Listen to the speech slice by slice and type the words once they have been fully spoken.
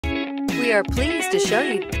We are pleased to show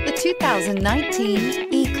you the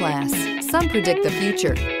 2019 E-Class. Some predict the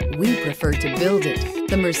future. We prefer to build it.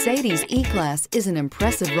 The Mercedes E-Class is an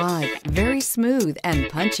impressive ride, very smooth and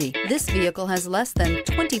punchy. This vehicle has less than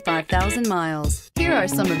 25,000 miles. Here are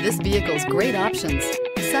some of this vehicle's great options: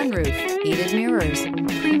 sunroof, heated mirrors,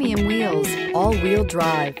 premium wheels, all-wheel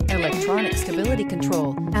drive, electronic stability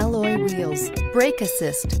control, alloy wheels, brake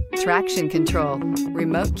assist, traction control,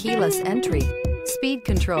 remote keyless entry, speed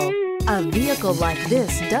control. A vehicle like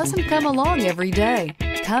this doesn't come along every day.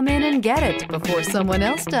 Come in and get it before someone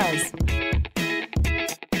else does.